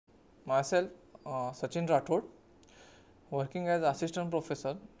Myself, Sachin Rathod, working as assistant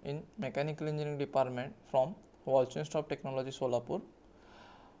professor in mechanical engineering department from Walchand Technology, Solapur.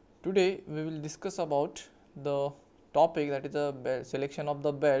 Today we will discuss about the topic, that is the selection of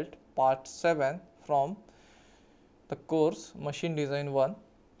the belt, part 7 from the course Machine Design 1.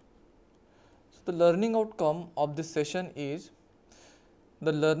 So the learning outcome of this session is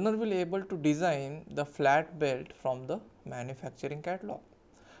the learner will able to design the flat belt from the manufacturing catalog.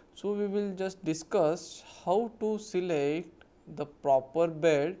 So we will just discuss how to select the proper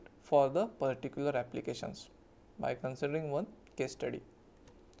belt for the particular applications by considering one case study.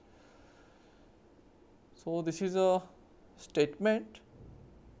 So this is a statement.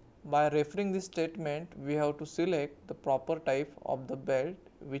 By referring this statement, we have to select the proper type of the belt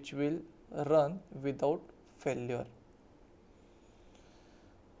which will run without failure.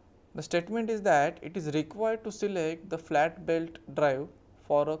 The statement is that it is required to select the flat belt drive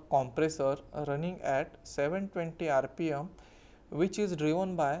for a compressor running at 720 rpm, which is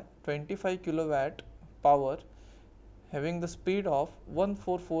driven by 25 kilowatt power, having the speed of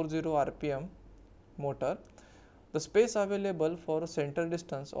 1440 rpm motor. The space available for a center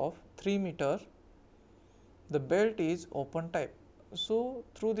distance of 3 meter. The belt is open type. So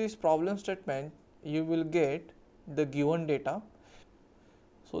through this problem statement you will get the given data.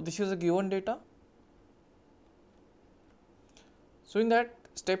 So this is a given data. So in that,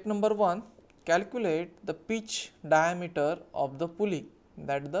 step number 1, calculate the pitch diameter of the pulley.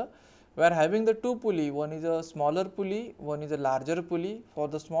 That we are having the two pulley, one is a smaller pulley, one is a larger pulley. For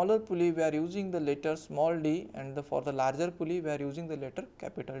the smaller pulley we are using the letter small d, and for the larger pulley we are using the letter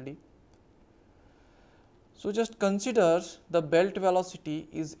capital D. So just consider the belt velocity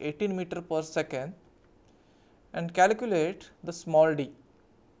is 18 meter per second and calculate the small d.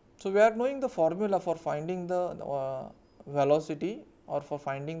 So we are knowing the formula for finding the velocity or for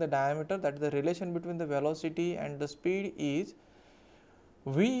finding the diameter, that the relation between the velocity and the speed is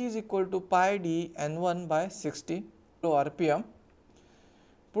V is equal to pi d n1 by 60 rpm.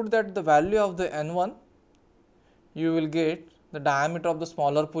 Put that the value of the n1, you will get the diameter of the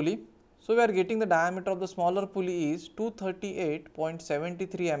smaller pulley. So we are getting the diameter of the smaller pulley is 238.73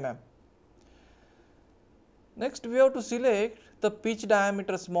 mm. Next we have to select the pitch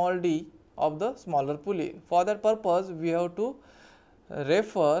diameter small d of the smaller pulley. For that purpose we have to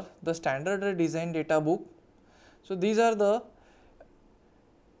refer the standard design data book. So these are the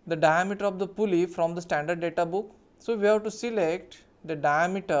diameter of the pulley from the standard data book. So we have to select the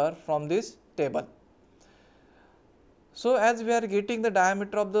diameter from this table. So as we are getting the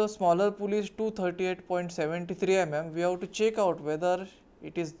diameter of the smaller pulley is 238.73 mm, we have to check out whether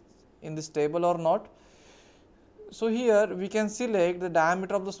it is in this table or not. So here we can select the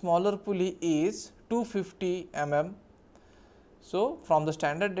diameter of the smaller pulley is 250 mm. So from the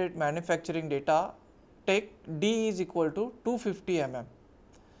standard manufacturing data, take D is equal to 250 mm.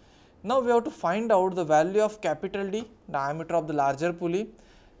 Now we have to find out the value of capital D, diameter of the larger pulley.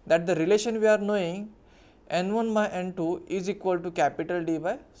 That the relation we are knowing, n1 by n2 is equal to capital D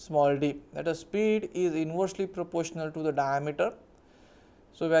by small d, that the speed is inversely proportional to the diameter.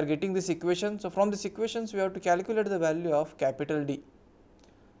 So we are getting this equation. So from this equations we have to calculate the value of capital D.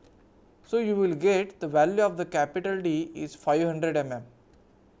 So you will get the value of the capital D is 500 mm.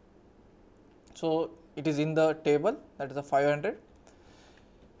 So it is in the table, that is the 500.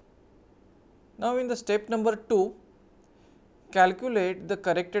 Now in the step number 2, calculate the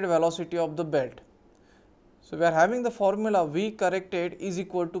corrected velocity of the belt. So we are having the formula V corrected is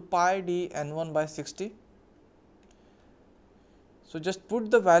equal to pi d n1 by 60. So just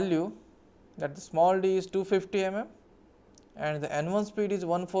put the value, that the small d is 250 mm and the n1 speed is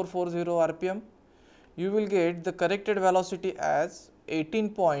 1440 rpm. You will get the corrected velocity as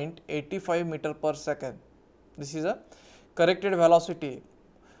 18.85 meter per second. This is a corrected velocity.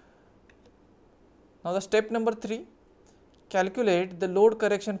 Now the step number 3, calculate the load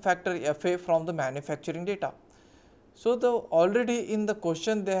correction factor FA from the manufacturing data. So the already in the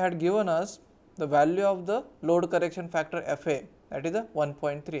question they had given us the value of the load correction factor FA, that is a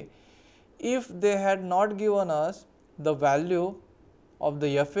 1.3. If they had not given us the value of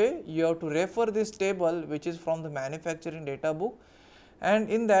the FA, you have to refer this table which is from the manufacturing data book, and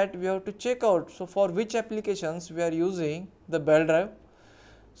in that we have to check out, so for which applications we are using the belt drive.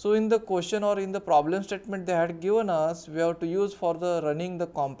 So in the question or in the problem statement they had given us, we have to use for the running the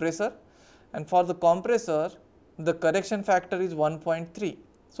compressor, and for the compressor the correction factor is 1.3.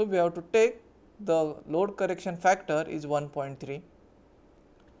 So we have to take the load correction factor is 1.3.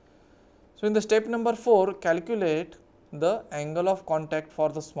 So in the step number 4, calculate the angle of contact for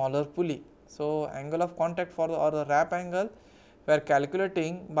the smaller pulley. So angle of contact for the, or the wrap angle, we are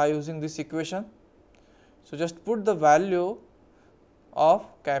calculating by using this equation. So, just put the value of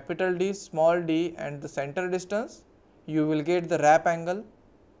capital D, small d and the center distance, you will get the wrap angle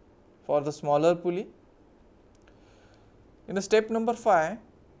for the smaller pulley. In the step number 5,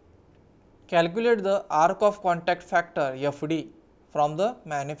 calculate the arc of contact factor FD from the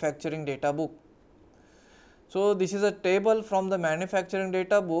manufacturing data book. So, this is a table from the manufacturing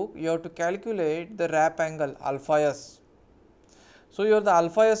data book. You have to calculate the wrap angle alpha s. So, here the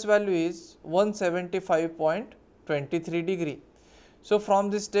alpha s value is 175.23 degree. So, from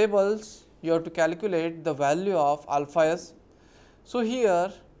these tables you have to calculate the value of alpha s. So,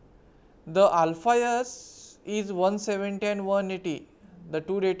 here the alpha s is 170 and 180, the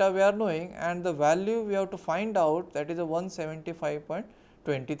two data we are knowing, and the value we have to find out, that is a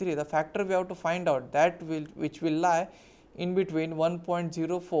 175.23. The factor we have to find out, that which will lie in between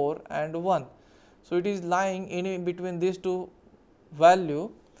 1.04 and 1. So, it is lying in between these two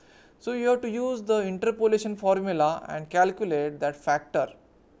value. So, you have to use the interpolation formula and calculate that factor.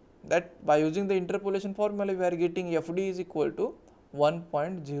 That by using the interpolation formula we are getting FD is equal to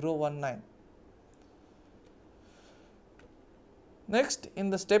 1.019. Next, in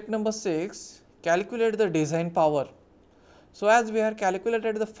the step number 6, calculate the design power. So, as we have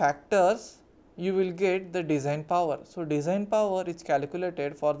calculated the factors, you will get the design power. So, design power is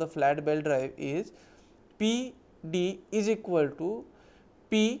calculated for the flat belt drive is PD is equal to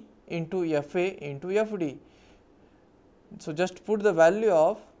P into FA into FD. So, just put the value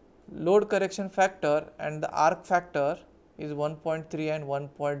of load correction factor and the arc factor is 1.3 and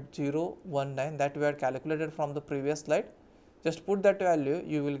 1.019, that we had calculated from the previous slide. Just put that value,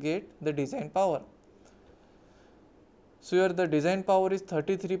 you will get the design power. So, here the design power is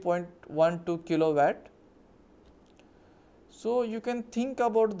 33.12 kilowatt. So, you can think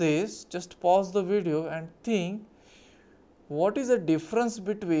about this, just pause the video and think what is the difference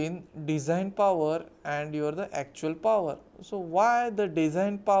between design power and the actual power. So, why the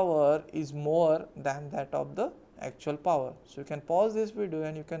design power is more than that of the actual power. So, you can pause this video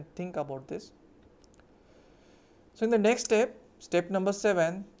and you can think about this. So, in the next step, step number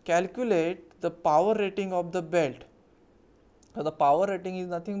 7, calculate the power rating of the belt. So, the power rating is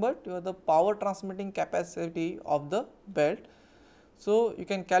nothing but the power transmitting capacity of the belt. So, you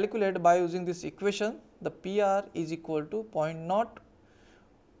can calculate by using this equation, the PR is equal to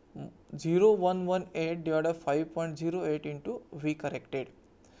 0.0118 divided by 5.08 into V corrected.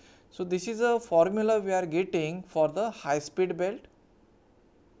 So, this is a formula we are getting for the high speed belt.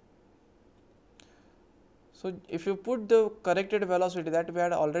 So, if you put the corrected velocity that we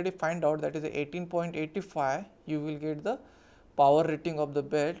had already find out, that is 18.85, you will get the power rating of the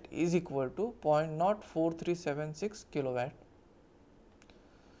belt is equal to 0.04376 kilowatt.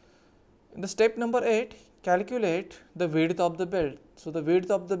 In the step number 8, calculate the width of the belt. So, the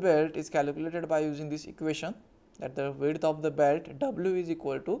width of the belt is calculated by using this equation, that the width of the belt W is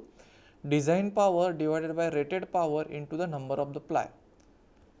equal to design power divided by rated power into the number of the ply.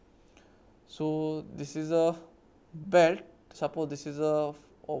 So, this is a belt, suppose this is a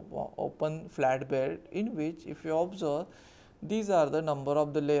open flat belt, in which if you observe, these are the number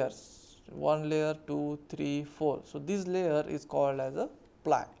of the layers, 1 layer, 2, 3, 4. So, this layer is called as a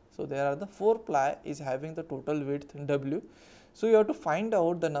ply. So, there are the 4 ply is having the total width W. So, you have to find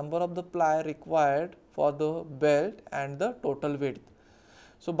out the number of the ply required for the belt and the total width.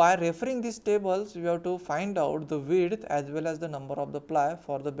 So, by referring these tables, we have to find out the width as well as the number of the ply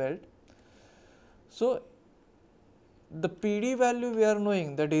for the belt. So, the PD value we are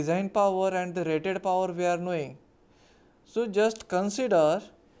knowing, the design power and the rated power we are knowing. So, just consider,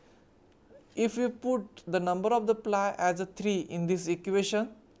 if you put the number of the ply as a 3 in this equation,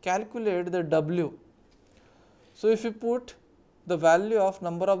 calculate the W. So, if you put the value of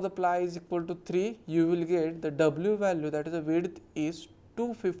number of the ply is equal to 3, you will get the W value, that is the width is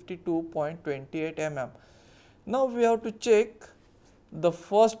 252.28 mm. Now, we have to check the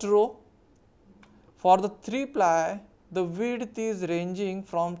first row. For the 3 ply, the width is ranging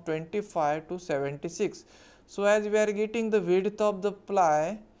from 25 to 76. So, as we are getting the width of the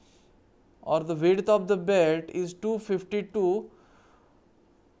ply or the width of the belt is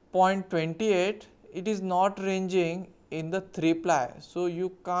 252.28, it is not ranging in the 3 ply. So, you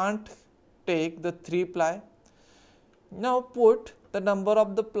can't take the 3 ply. Now, put the number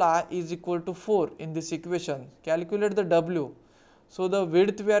of the ply is equal to 4 in this equation, calculate the W. So, the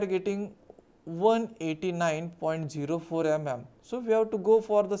width we are getting 189.04 mm. So, we have to go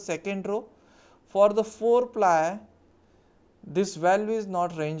for the second row. For the 4 ply, this value is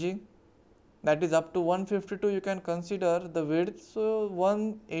not ranging, that is up to 152 you can consider the width. So,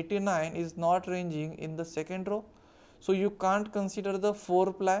 189 is not ranging in the second row. So, you can't consider the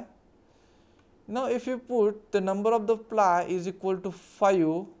 4 ply. Now, if you put the number of the ply is equal to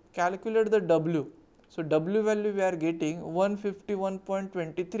 5, calculate the W. So, W value we are getting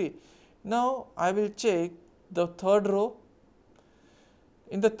 151.23. Now, I will check the third row.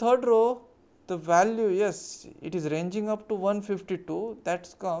 In the third row, the value, yes, it is ranging up to 152,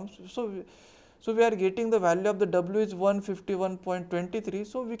 that comes. So, we are getting the value of the W is 151.23.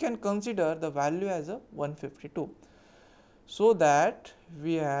 So, we can consider the value as a 152. So, that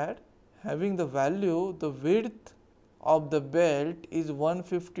we had having the value, the width of the belt is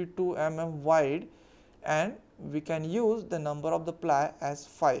 152 mm wide, and we can use the number of the ply as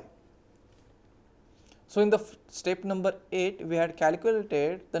 5. So, in the step number 8, we had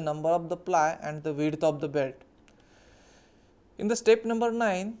calculated the number of the ply and the width of the belt. In the step number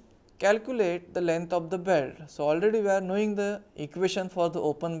 9, calculate the length of the belt. So, already we are knowing the equation for the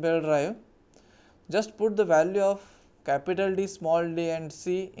open belt drive. Just put the value of capital D, small d and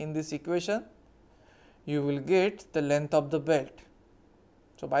C in this equation, you will get the length of the belt.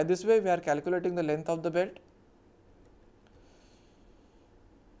 So, by this way we are calculating the length of the belt.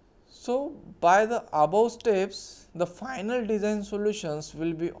 So, by the above steps, the final design solutions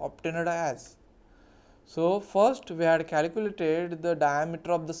will be obtained as. So, first we had calculated the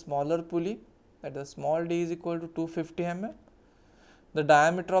diameter of the smaller pulley, that the small d is equal to 250 mm. The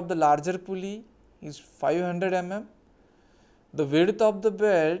diameter of the larger pulley is 500 mm. The width of the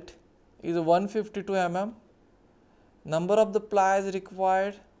belt is 152 mm. Number of the plies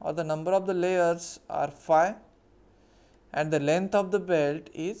required or the number of the layers are 5, and the length of the belt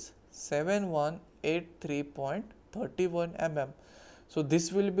is 7183.31 mm. So,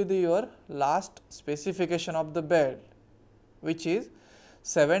 this will be your last specification of the belt, which is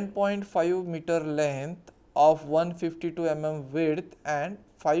 7.5 meter length of 152 mm width and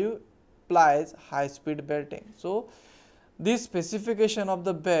 5 plies high speed belting. So, this specification of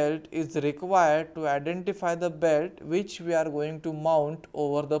the belt is required to identify the belt which we are going to mount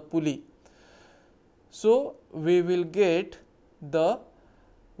over the pulley. So, we will get the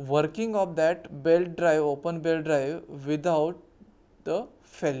working of that belt drive, open belt drive without the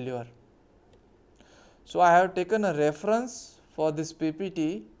failure. So, I have taken a reference for this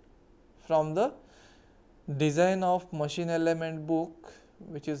PPT from the Design of Machine Element book,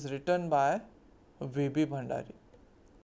 which is written by V.B. Bhandari.